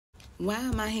Why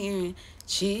am I hearing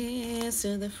cheers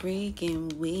to the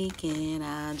freaking weekend?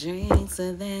 I'll drink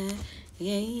to that.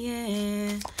 Yeah,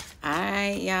 yeah.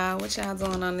 Alright, y'all. What y'all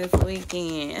doing on this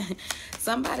weekend?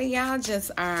 Somebody, y'all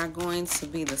just are going to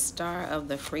be the star of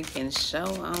the freaking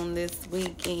show on this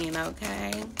weekend,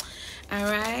 okay?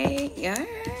 Alright?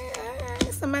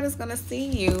 Alright. Somebody's going to see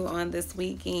you on this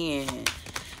weekend.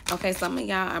 Okay, some of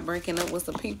y'all are breaking up with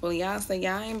some people. Y'all say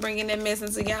y'all ain't bringing that mess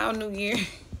into y'all New Year.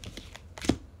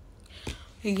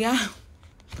 Y'all,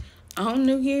 on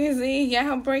New Year's Eve,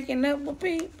 y'all breaking up with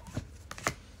people.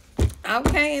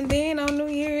 Okay, and then on New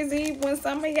Year's Eve, when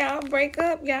some of y'all break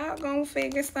up, y'all gonna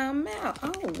figure something out.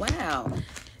 Oh, wow.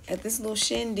 At this little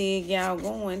shindig y'all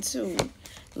going to,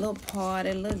 little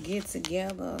party, little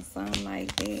get-together or something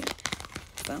like that.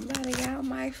 Somebody, y'all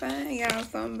might find y'all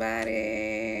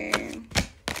somebody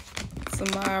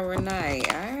tomorrow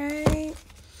night, all right?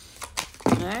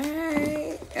 All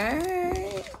right.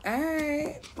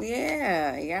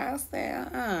 Yeah, y'all say,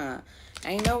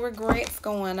 ain't no regrets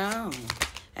going on.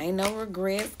 Ain't no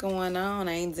regrets going on.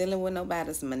 I ain't dealing with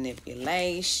nobody's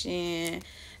manipulation.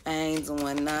 I ain't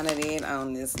doing none of that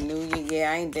on this New Year.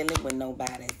 Yeah, I ain't dealing with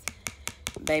nobody's.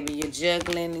 Baby, you're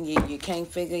juggling. You can't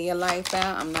figure your life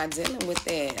out. I'm not dealing with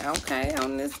that. Okay,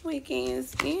 on this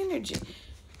weekend's energy.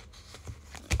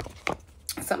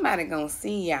 Somebody gonna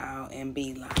see y'all and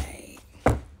be like,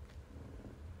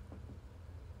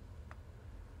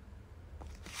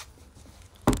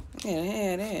 I gotta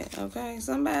have that, okay?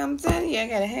 Somebody, I'm telling you, I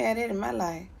gotta have that in my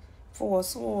life. 4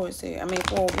 swords here.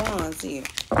 4 wands here.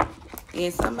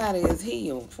 Yeah, somebody is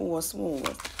healed. 4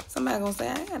 swords. Somebody gonna say,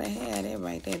 I gotta have that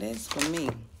right there. That's for me,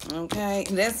 okay?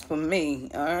 That's for me,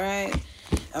 all right?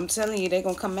 I'm telling you, they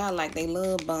gonna come out like they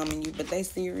love bombing you, but they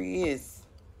serious.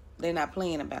 They're not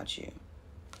playing about you.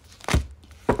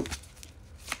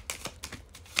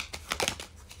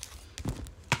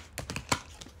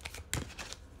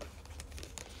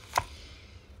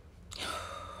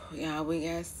 Y'all,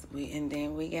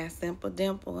 we got Simple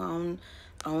Dimple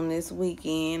on this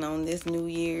weekend, on this New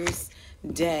Year's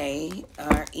Day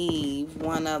or Eve,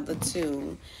 one of the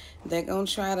two. They're gonna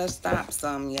try to stop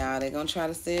some, y'all. They're gonna try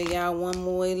to sell y'all one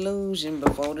more illusion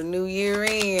before the New Year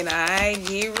end. Alright,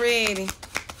 get ready.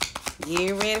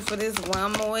 Get ready for this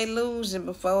one more illusion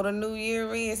before the New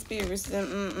Year end, spirits. It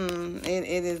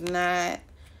is not.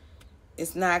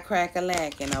 It's not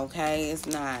crack-a-lacking, okay? It's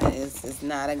not. It's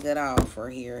not a good offer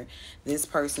here. This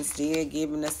person still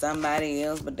giving to somebody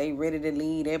else, but they ready to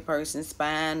leave that person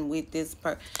spine with this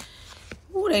person.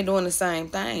 Ooh, they doing the same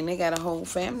thing. They got a whole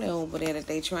family over there that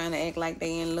they trying to act like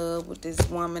they in love with this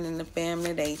woman in the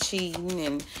family. They cheating,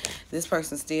 and this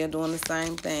person still doing the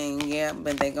same thing. Yeah,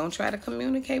 but they gonna try to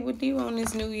communicate with you on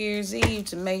this New Year's Eve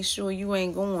to make sure you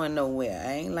ain't going nowhere.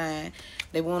 I ain't lying.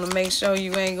 They want to make sure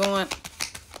you ain't going.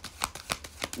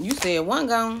 You said one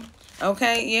gone.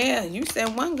 Okay, yeah, you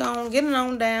said one gone. Get it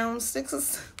on down. 6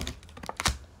 of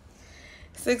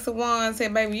Wands here,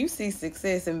 baby. You see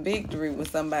success and victory with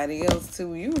somebody else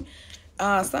too.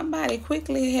 Somebody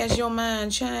quickly has your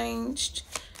mind changed.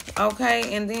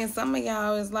 Okay, and then some of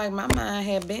y'all is like, my mind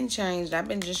had been changed. I've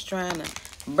been just trying to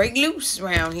break loose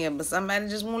around here, but somebody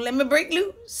just won't let me break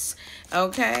loose.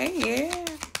 Okay, yeah.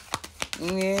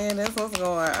 Yeah, that's what's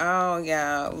going on,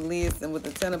 y'all. Listen, with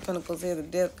the 10 of Pentacles here, the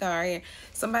Death card here.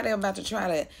 Somebody about to try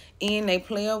to end they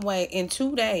play-away in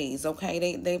 2 days,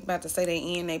 okay? They about to say they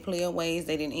end they play-aways.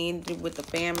 They didn't end it with the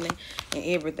family and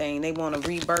everything. They want to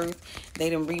rebirth.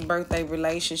 They didn't rebirth their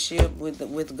relationship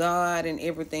with God and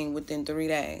everything within 3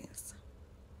 days.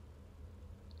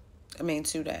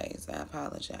 2 days. I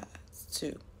apologize.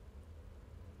 2.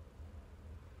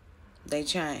 They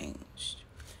changed.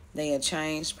 They a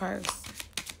changed person.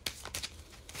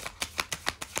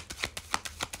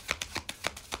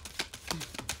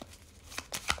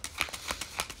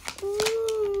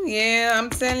 Ooh, yeah, I'm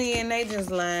telling you, and they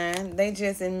just lying. They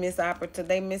just in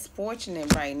they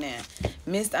misfortunate right now.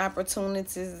 Missed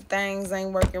opportunities. Things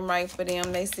ain't working right for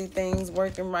them. They see things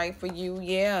working right for you.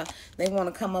 Yeah, they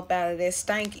want to come up out of that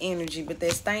stank energy, but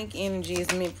that stank energy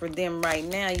is meant for them right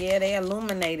now. Yeah, they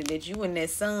illuminated that you in that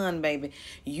sun, baby.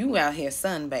 You out here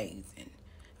sunbathing.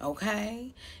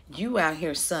 Okay, you out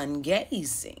here sun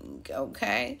gazing.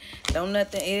 Okay,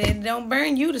 it don't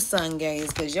burn you to sun gaze,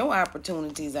 because your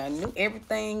opportunities are new.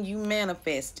 Everything you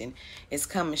manifesting is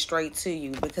coming straight to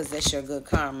you, because that's your good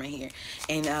karma here.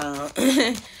 And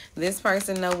this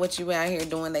person know what you out here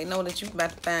doing. They know that you about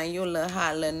to find your little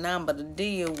hot little number to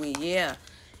deal with. Yeah.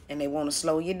 And they want to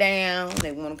slow you down.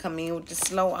 They want to come in with the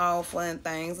slow offer and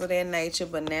things of that nature.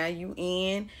 But now you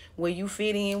in where you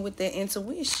fit in with their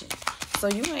intuition. So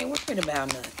you ain't worried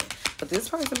about nothing. But this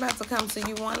person about to come to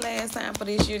you one last time for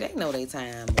this year. They know their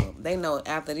time up. They know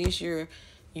after this year,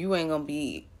 you ain't going to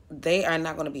be, they are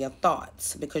not going to be a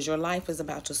thought, because your life is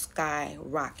about to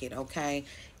skyrocket, okay?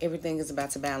 Everything is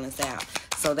about to balance out.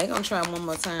 So they're going to try one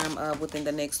more time within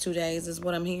the next 2 days is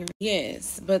what I'm hearing.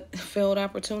 Yes, but failed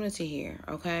opportunity here,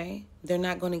 okay? They're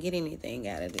not going to get anything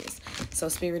out of this. So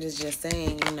Spirit is just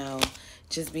saying, you know,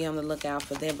 just be on the lookout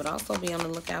for that, but also be on the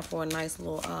lookout for a nice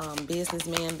little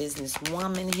businessman,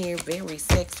 businesswoman here. Very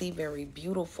sexy, very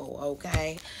beautiful,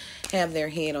 okay? Have their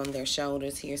head on their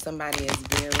shoulders here. Somebody is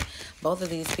very, both of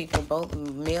these people, both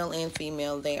male and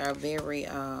female, they are very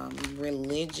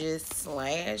religious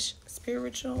slash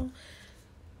spiritual.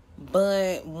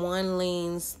 But one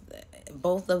leans,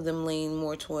 both of them lean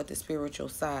more toward the spiritual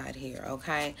side here,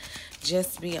 okay?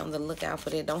 Just be on the lookout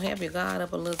for that. Don't have your guard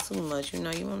up a little too much. You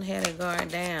know, you want to have that guard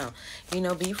down. You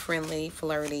know, be friendly,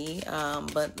 flirty,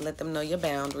 but let them know your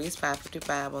boundaries.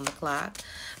 5:55 on the clock.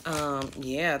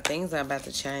 Yeah, things are about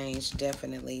to change,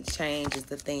 definitely. Change is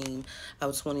the theme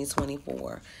of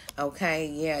 2024. Okay,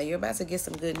 yeah, you're about to get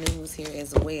some good news here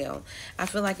as well. I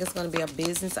feel like it's going to be a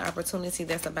business opportunity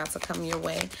that's about to come your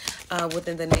way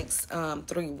within the next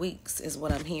 3 weeks is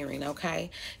what I'm hearing, okay?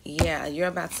 Yeah, you're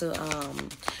about to,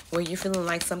 where you're feeling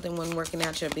like something wasn't working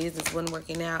out, your business wasn't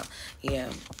working out, yeah.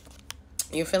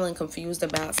 You're feeling confused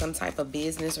about some type of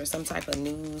business or some type of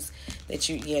news that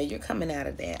you're coming out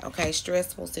of that, okay?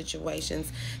 Stressful situations,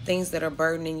 things that are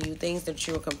burdening you, things that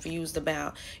you're confused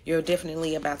about. You're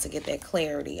definitely about to get that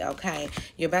clarity, okay?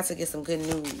 You're about to get some good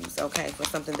news, okay, for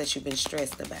something that you've been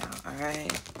stressed about, all right?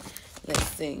 Let's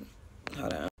see.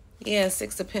 Hold on. Yeah,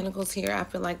 Six of Pentacles here. I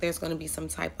feel like there's going to be some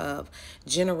type of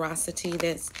generosity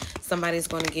that somebody's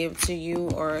going to give to you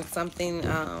or something.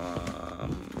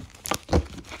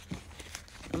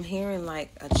 I'm hearing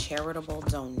like a charitable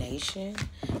donation,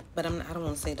 but I don't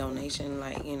want to say donation,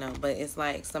 like, you know, but it's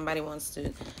like somebody wants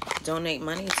to donate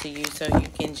money to you so you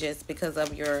can just, because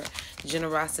of your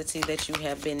generosity that you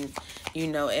have been, you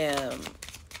know,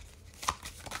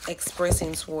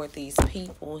 expressing toward these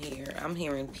people here. I'm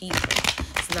hearing people.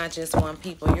 It's not just one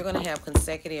people. You're going to have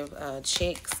consecutive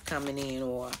checks coming in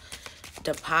or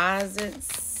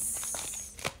deposits.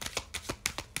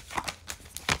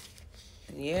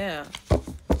 Yeah.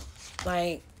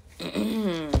 Like,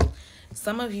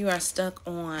 some of you are stuck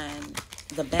on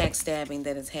the backstabbing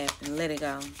that has happened. Let it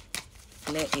go.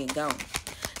 Let it go.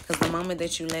 Because the moment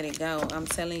that you let it go, I'm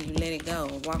telling you, let it go.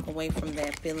 Walk away from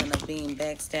that feeling of being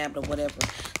backstabbed or whatever.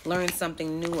 Learn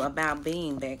something new about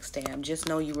being backstabbed. Just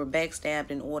know you were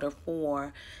backstabbed in order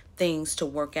for things to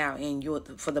work out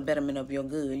for the betterment of your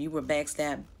good. You were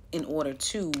backstabbed in order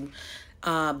to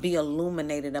be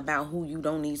illuminated about who you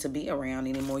don't need to be around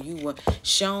anymore. You were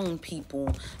shown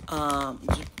people's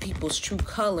true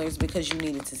colors because you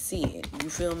needed to see it. You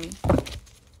feel me?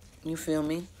 You feel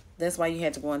me? That's why you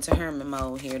had to go into hermit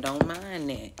mode here. Don't mind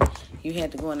that. You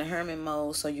had to go into hermit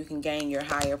mode so you can gain your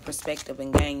higher perspective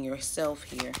and gain yourself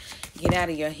here. Get out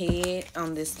of your head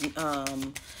on this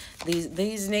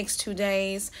these next 2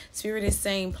 days. Spirit is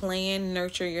saying plan,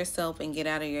 nurture yourself, and get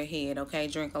out of your head, okay?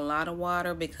 Drink a lot of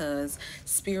water, because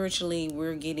spiritually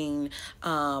we're getting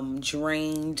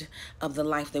drained of the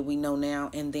life that we know now,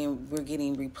 and then we're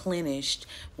getting replenished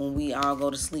when we all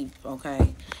go to sleep,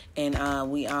 okay?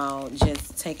 And we all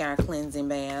just take our cleansing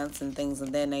baths and things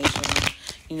of that nature.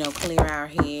 You know, clear our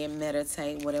head,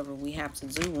 meditate, whatever we have to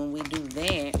do. When we do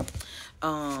that,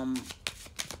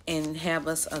 and have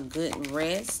us a good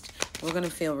rest, we're going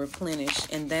to feel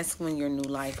replenished. And that's when your new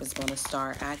life is going to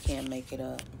start. I can't make it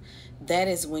up. That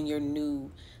is when your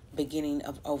new beginning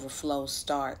of overflow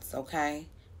starts, okay?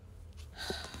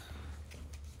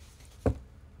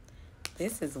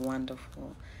 This is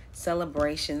wonderful.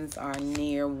 Celebrations are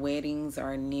near. Weddings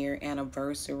are near.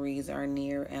 Anniversaries are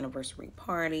near. Anniversary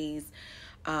parties.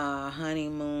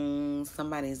 Honeymoons.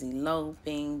 Somebody's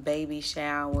eloping. Baby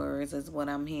showers is what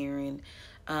I'm hearing.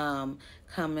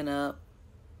 Coming up.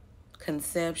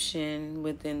 Conception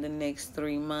within the next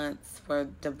 3 months for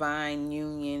divine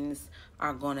unions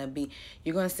are going to be.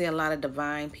 You're going to see a lot of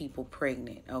divine people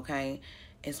pregnant, okay?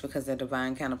 It's because their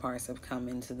divine counterparts have come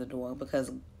into the door,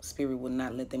 because Spirit would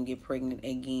not let them get pregnant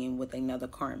again with another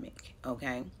karmic,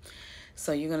 okay?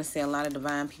 So you're going to see a lot of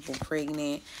divine people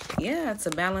pregnant. Yeah, to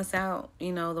balance out,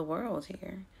 you know, the world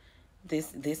here.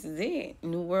 This is it.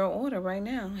 New world order right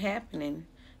now happening.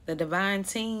 The divine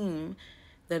team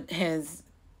that has,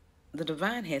 the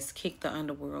divine has kicked the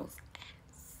underworld's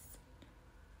ass.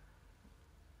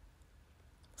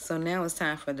 So now it's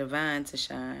time for divine to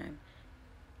shine.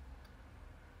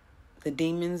 The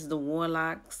demons, the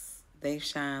warlocks, they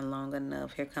shine long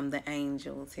enough. Here come the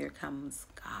angels. Here comes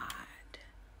God.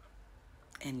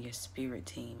 and your spirit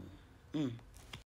team.